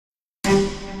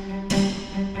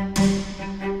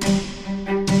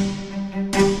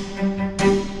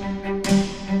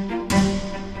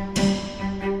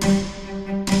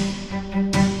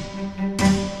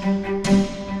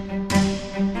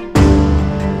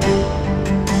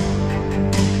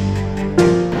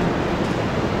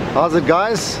How's it,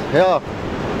 guys? Yeah,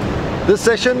 this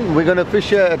session we're going to fish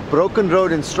here at Broken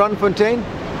Road in Strandfontein.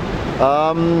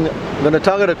 I'm going to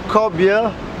target a cob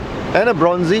here and a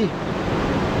bronzy.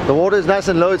 The water is nice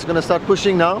and low, it's going to start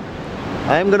pushing now.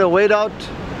 I am going to wade out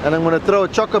and I'm going to throw a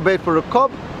chocker bait for a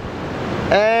cob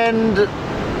and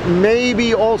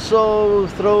maybe also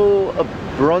throw a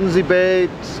bronzy bait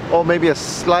or maybe a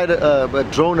slider, a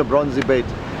drone, a bronzy bait.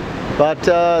 But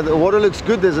the water looks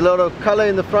good, there's a lot of color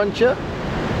in the front here.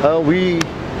 We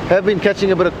have been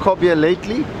catching a bit of cob here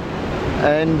lately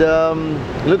and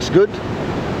looks good.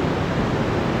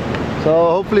 So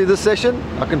hopefully this session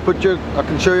I can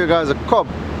show you guys a cob.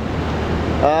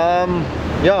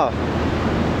 Yeah,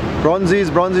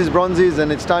 bronzies,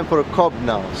 and it's time for a cob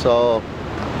now. So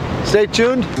stay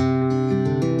tuned.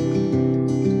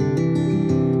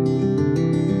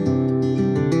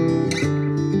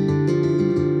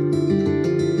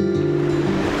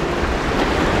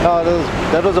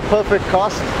 That was a perfect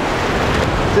cast.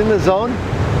 It's in the zone.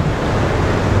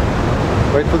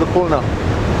 Wait for the pull now.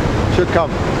 Should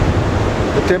come.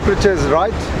 The temperature is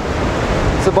right.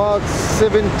 It's about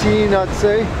 17, I'd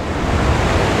say.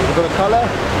 We've got a color.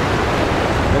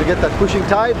 We're going to get that pushing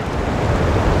tide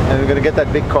and we're going to get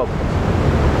that big cob.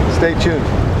 Stay tuned.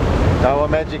 Daiwa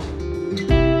magic.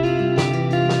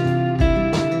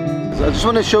 So I just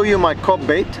want to show you my cob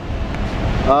bait.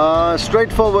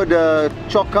 Straightforward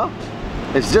chocker.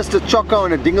 It's just a chocker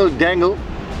on a dingle dangle.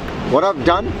 What I've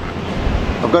done,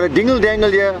 I've got a dingle dangle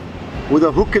here with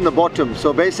a hook in the bottom.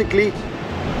 So basically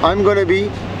I'm going to be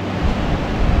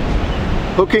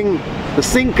hooking the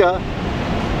sinker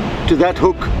to that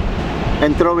hook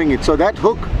and throwing it. So that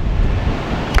hook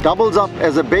doubles up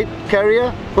as a bait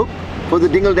carrier hook for the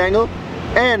dingle dangle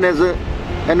and as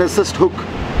an assist hook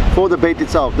for the bait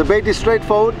itself. The bait is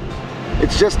straightforward.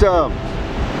 It's just a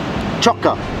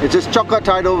chocker. It's just chocker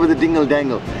tied over the dingle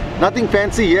dangle. Nothing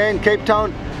fancy. Here in Cape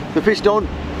Town the fish don't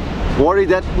worry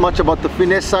that much about the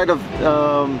finesse side of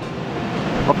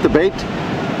the bait.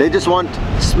 They just want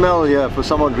smell here for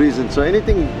some odd reason. So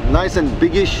anything nice and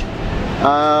biggish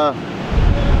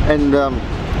and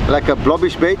like a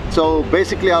blobbish bait. So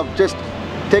basically I've just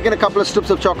taken a couple of strips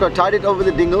of chocker, tied it over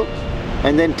the dingle,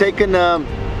 and then taken my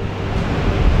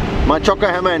chocker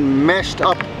hammer and mashed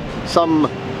up some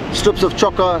strips of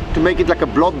chocker to make it like a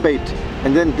blob bait,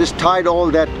 and then just tied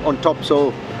all that on top.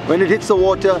 So when it hits the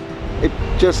water it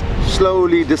just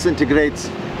slowly disintegrates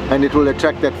and it will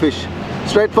attract that fish.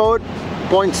 Straightforward.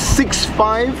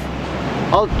 0.65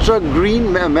 ultra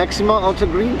green, maxima ultra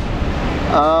green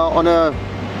on a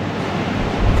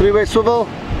 3-way swivel,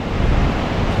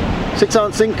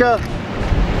 6-ounce sinker.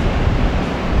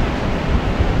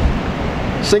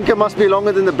 Sinker must be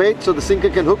longer than the bait so the sinker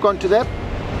can hook onto that,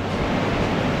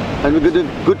 and we're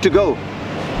good to go.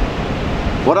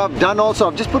 What I've done also,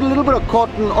 I've just put a little bit of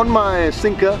cotton on my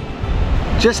sinker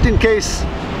just in case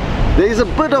there is a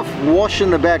bit of wash in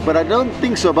the back, but I don't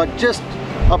think so. But just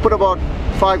I'll put about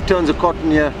 5 turns of cotton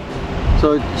here,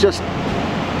 so it just,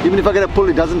 even if I get a pull,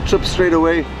 it doesn't trip straight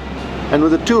away. And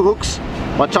with the 2 hooks,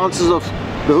 my chances of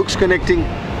the hooks connecting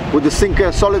with the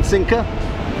sinker, solid sinker,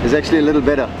 is actually a little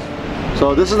better.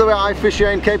 So this is the way I fish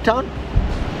here in Cape Town.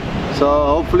 So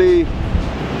hopefully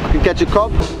I can catch a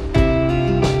cob.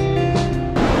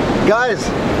 Guys,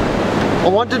 I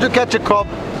wanted to catch a cob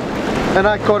and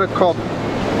I caught a cob.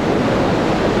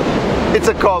 It's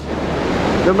a cob.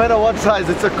 No matter what size,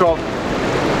 it's a cob.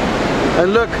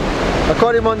 And look, I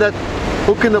caught him on that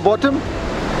hook in the bottom,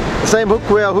 the same hook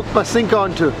where I hooked my sinker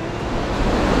onto.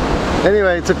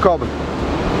 Anyway, it's a cob.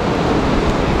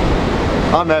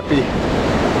 I'm happy.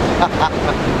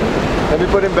 Let me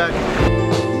put him back.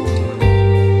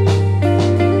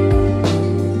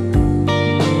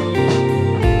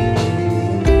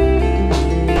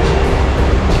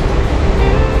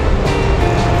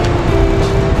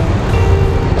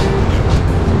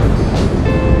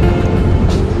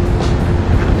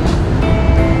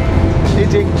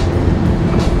 Getting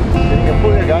a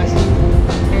pull here, guys.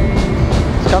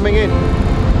 It's coming in.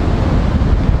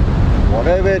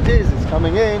 Whatever it is, it's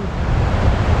coming in.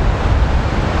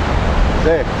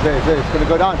 There, it's going to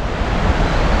go down.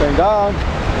 Going down.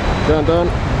 Down.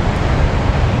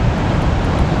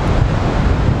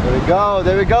 There we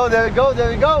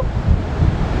go.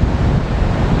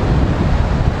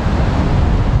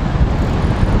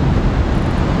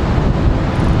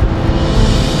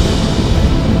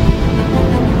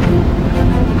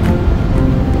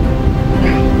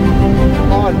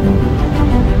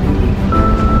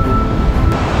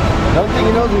 I don't think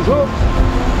he knows he's hooked.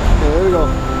 Okay, there we go.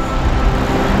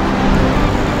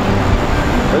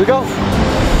 There we go.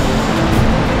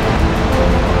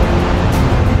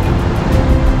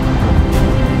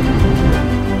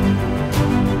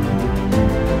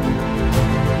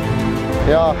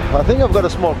 Yeah, I think I've got a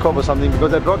small cob or something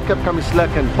because that rod kept coming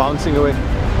slack and bouncing away.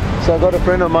 So I got a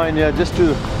friend of mine here just to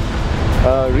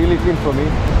reel it in for me.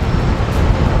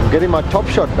 I'm getting my top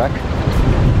shot back.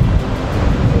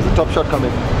 There's the top shot coming.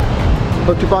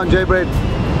 50-pound J braid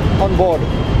on board.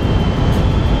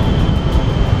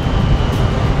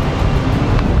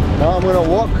 Now I'm going to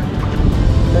walk,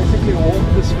 basically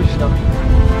walk this fish now.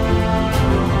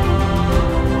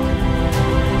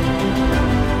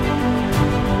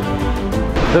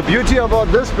 The beauty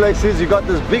about this place is you got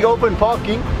this big open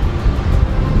parking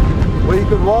where you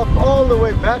can walk all the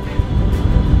way back,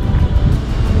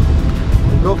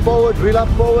 go forward, reel up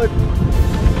forward,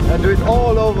 and do it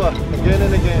all over again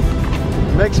and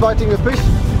again. Makes fighting a fish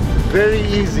very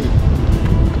easy.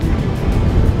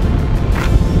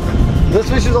 This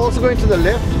fish is also going to the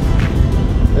left.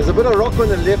 There's a bit of rock on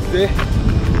the left there,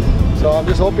 so I'm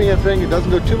just hoping and praying it doesn't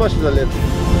go too much to the left.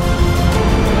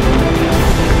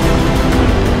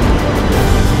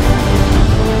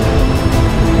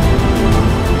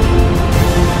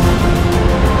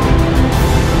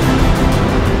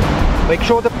 Make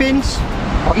sure the pins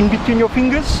are in between your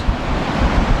fingers.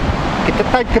 Get a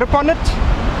tight grip on it.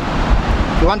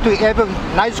 If you want to have a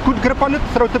nice good grip on it,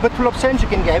 throw it a bit full of sand, you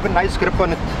can have a nice grip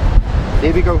on it.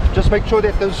 There we go. Just make sure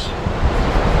that those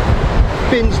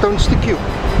pins don't stick you.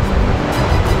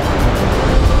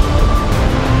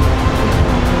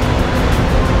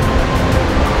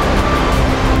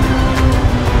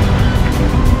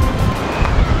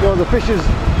 You know, the fish is,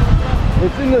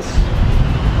 it's in this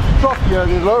trough here,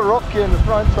 there's a lot of rock here in the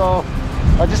front, so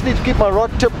I just need to keep my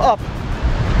rod tip up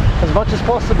as much as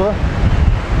possible.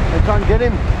 I can't get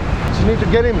him, just need to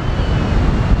get him,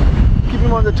 keep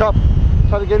him on the top,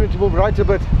 try to get him to move right a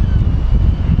bit.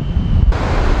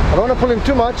 I don't want to pull him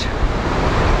too much,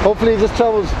 hopefully he just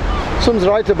swims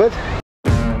right a bit.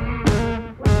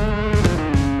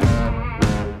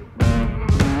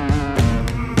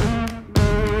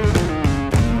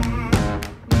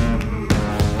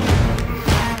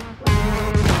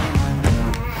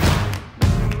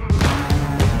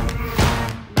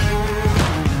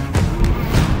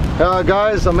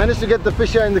 Guys, I managed to get the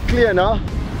fish here in the clear now.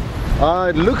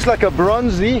 It looks like a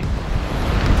bronzy.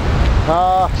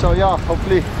 So yeah,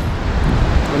 hopefully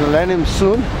I'm gonna land him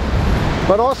soon.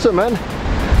 But awesome, man.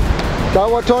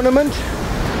 Daiwa tournament.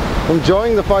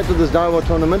 Enjoying the fight with this daiwa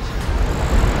tournament.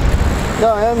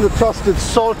 Yeah, I am the trusted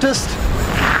saltist.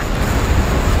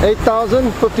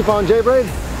 8,000, 50-pound J braid.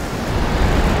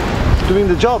 Doing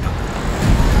the job.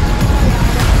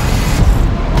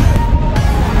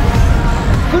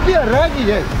 Could be a raggy,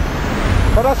 yes,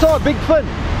 but I saw a big fin.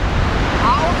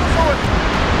 I also saw it.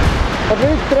 But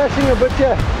maybe thrashing a bit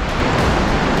here.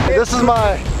 This is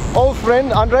my old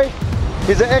friend Andre.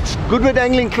 He's an ex-Goodwood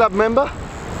Angling Club member.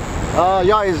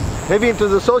 Yeah, he's heavy into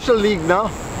the social league now.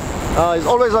 He's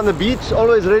always on the beach,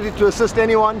 always ready to assist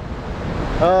anyone.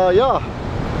 Yeah,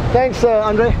 thanks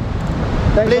Andre.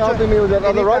 Thanks for helping me with that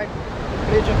other rod.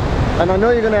 Pleasure. And I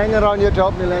know you're going to hang around here to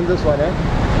help me land this one, eh?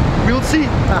 We'll see,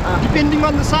 depending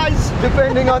on the size.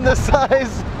 Depending on the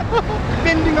size.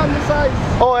 Depending on the size.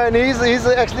 Oh, and he's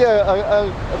actually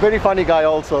a very funny guy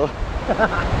also.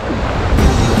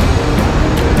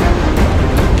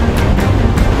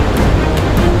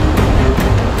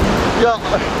 Yeah,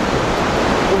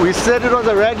 we said it was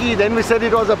a raggy, then we said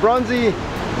it was a bronzy.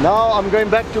 Now I'm going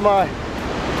back to my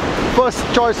first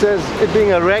choice as it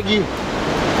being a raggy.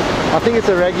 I think it's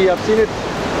a raggy. I've seen it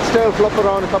tail flop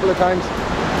around a couple of times.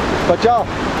 But yeah,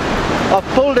 I've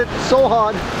pulled it so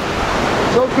hard,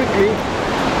 so quickly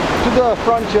to the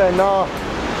front here, and now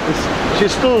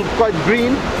she's still quite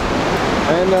green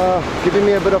and giving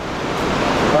me a bit of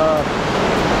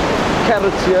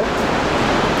carrots here.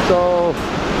 So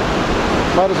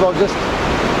might as well just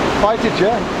fight it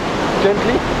here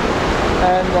gently,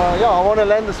 and yeah, I want to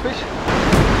land this fish.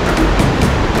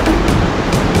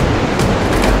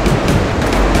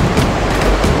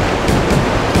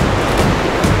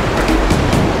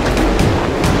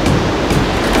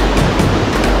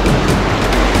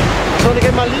 I want to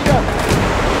get my leader,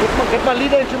 get my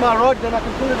leader into my rod, then I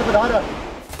can pull it a bit harder.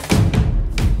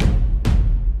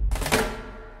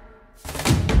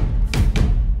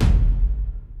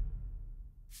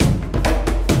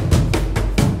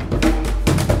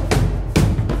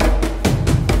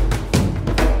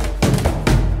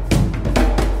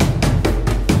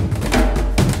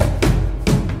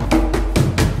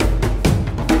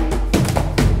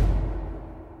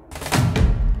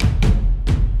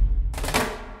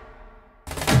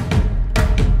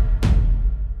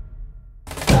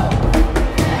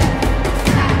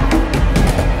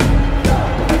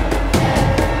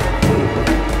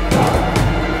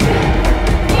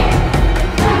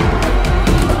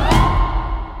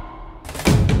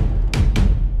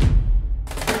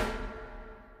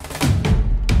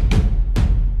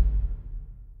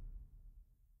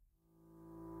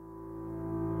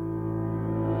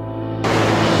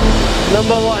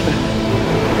 Number one.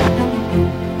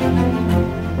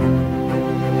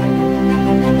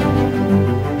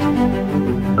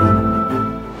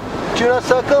 Tuna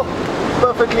circle,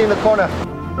 perfectly in the corner.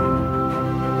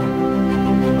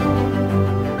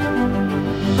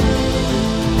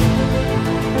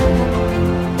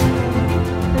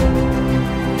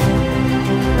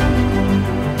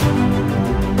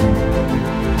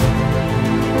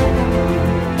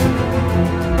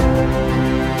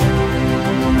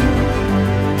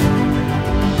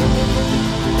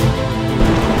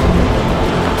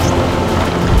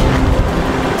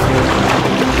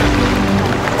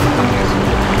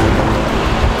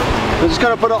 We're just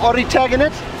going to put an ori tag in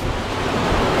it.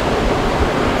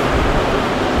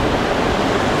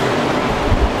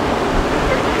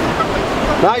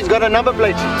 Now he's got a number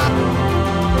plate.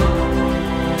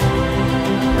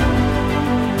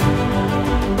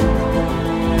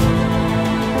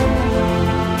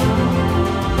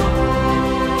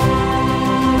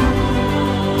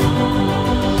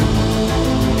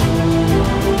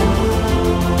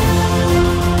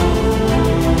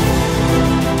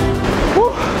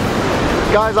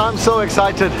 Guys, I'm so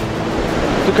excited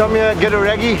to come here and get a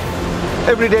reggie.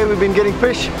 Every day we've been getting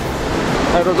fish.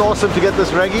 It was awesome to get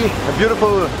this reggie, a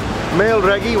beautiful male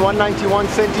reggie, 191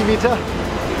 centimeter.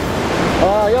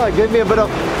 Yeah, it gave me a bit of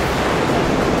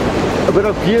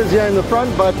gears here in the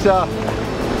front, but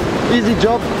easy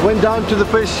job. Went down to the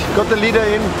fish, got the leader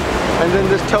in, and then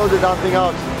just towed the damn thing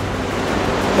out.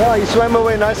 Yeah, he swam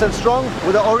away nice and strong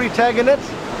with an ori tag in it,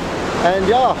 and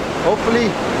yeah,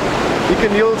 hopefully you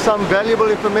can yield some valuable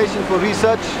information for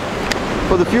research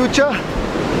for the future.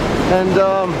 And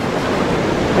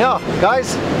yeah,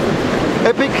 guys,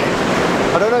 epic.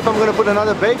 I don't know if I'm going to put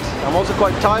another bait. I'm also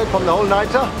quite tired from the whole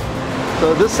nighter,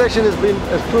 so this session has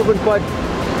proven quite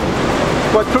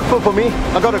fruitful for me.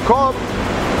 I got a carp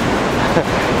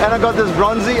and I got this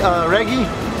bronzy reggie,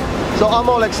 so I'm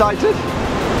all excited.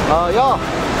 Yeah,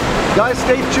 guys,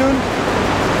 stay tuned.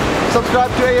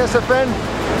 Subscribe to ASFN.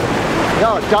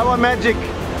 Yeah, daiwa magic.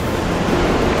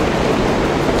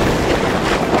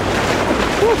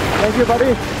 Woo, thank you,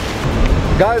 buddy.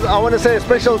 Guys, I want to say a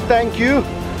special thank you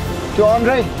to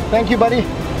Andre. Thank you, buddy.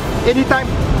 Anytime.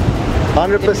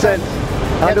 100%.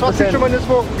 100%. Fisherman is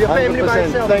for your family by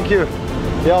itself. Thank you.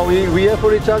 Yeah, we here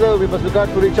for each other. We must look out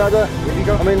for each other.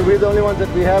 I mean, we're the only ones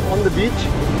that we have on the beach.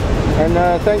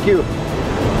 And thank you.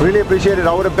 Really appreciate it.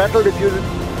 I would have battled if you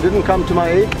didn't come to my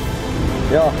aid.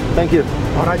 Yeah, thank you.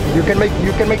 All right, you can make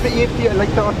the EFT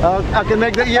later on. I can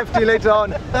make the EFT later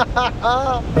on.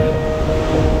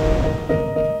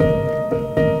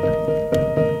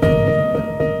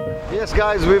 Yes,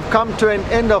 guys, we've come to an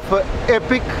end of an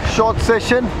epic short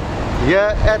session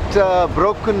here at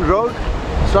Broken Road,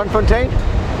 Strandfontein.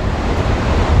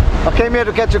 I came here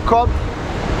to catch a cob.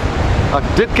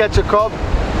 I did catch a cob.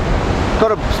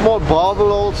 Got a small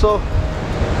barbel also,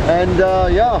 and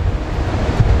yeah.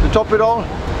 To top it all,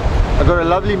 I got a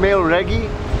lovely male reggie.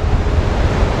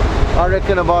 I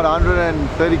reckon about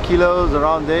 130 kilos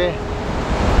around there,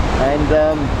 and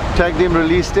tagged him,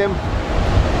 released him.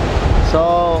 So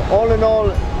all in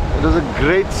all, it was a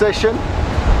great session.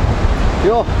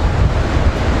 Yo,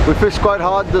 we fished quite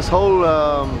hard this whole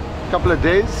couple of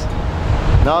days.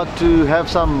 Now to have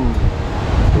some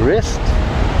rest,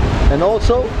 and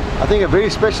also I think a very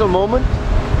special moment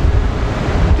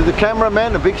to the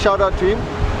cameraman. A big shout out to him.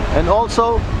 And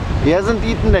also, he hasn't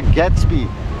eaten a Gatsby.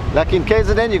 Like in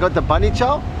KZN, you got the bunny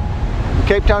chow. In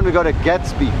Cape Town, we got a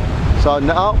Gatsby. So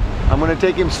now, I'm going to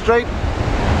take him straight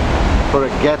for a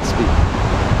Gatsby.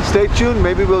 Stay tuned.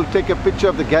 Maybe we'll take a picture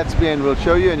of the Gatsby and we'll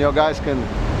show you, and your guys can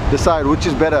decide which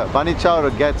is better, bunny chow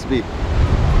or Gatsby.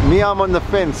 Me, I'm on the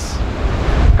fence.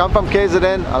 Come from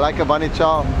KZN, I like a bunny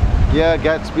chow. Yeah,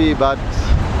 Gatsby, but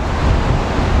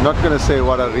I'm not going to say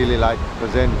what I really like,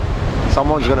 because then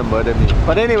someone's gonna murder me.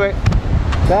 But anyway,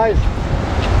 guys,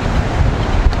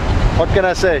 what can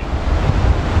I say?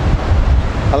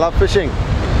 I love fishing.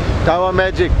 Daiwa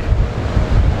magic.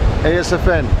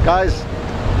 ASFN. Guys,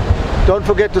 don't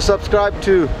forget to subscribe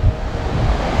to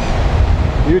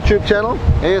YouTube channel,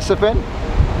 ASFN.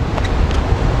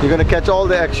 You're gonna catch all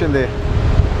the action there.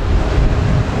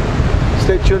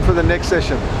 Stay tuned for the next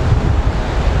session.